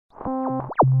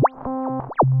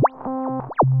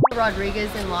Rodriguez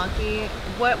and Lockie,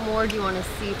 what more do you want to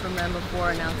see from them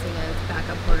before announcing a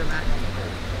backup quarterback?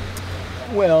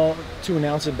 Well, to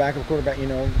announce a backup quarterback,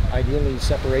 ideally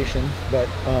separation, but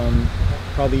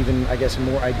probably even, I guess,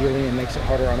 more ideally, and makes it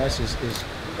harder on us, is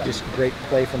just great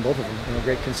play from both of them.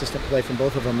 Great consistent play from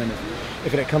both of them. And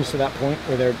if it comes to that point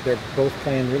where they're both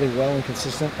playing really well and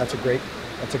consistent, that's a great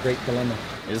dilemma.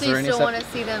 So you still want to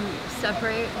see them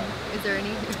separate? Is there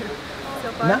any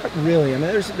so far? Not really. I mean,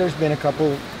 there's been a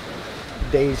couple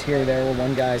days here and there where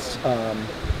one guy's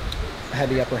had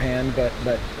the upper hand, but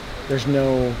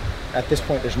at this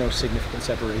point, there's no significant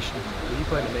separation. Do you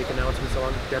plan to make announcements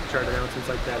on depth chart announcements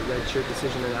like that, red shirt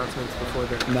decision announcements before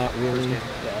the Not really.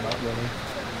 Yeah, not really.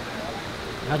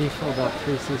 How do you feel about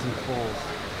preseason polls?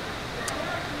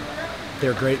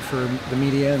 They're great for the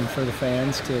media and for the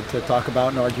fans to talk about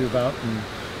and argue about, and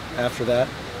after that,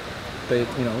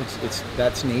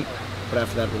 that's neat. But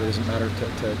after that, it really doesn't matter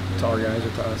to our guys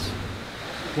or to us.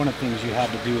 One of the things you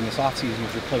had to do in this offseason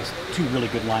was replace two really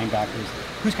good linebackers.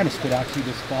 Who's kind of stood out to you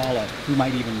this fall? Who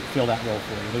might even fill that role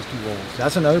for you, those two roles?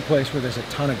 That's another place where there's a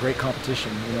ton of great competition.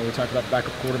 We talked about the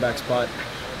backup quarterback spot.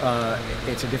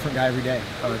 It's a different guy every day.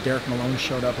 Derek Malone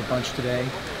showed up a bunch today,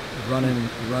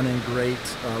 running great.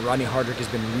 Rodney Hardrick has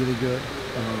been really good.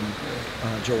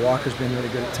 Joe Walker's been really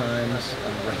good at times.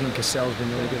 Raheem Cassell's been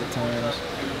really good at times.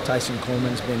 Tyson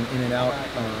Coleman's been in and out,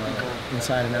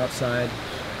 inside and outside,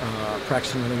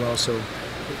 practicing really well. So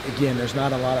again, there's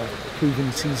not a lot of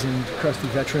proven, seasoned, crusty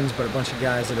veterans, but a bunch of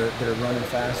guys that are running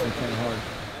fast and playing hard.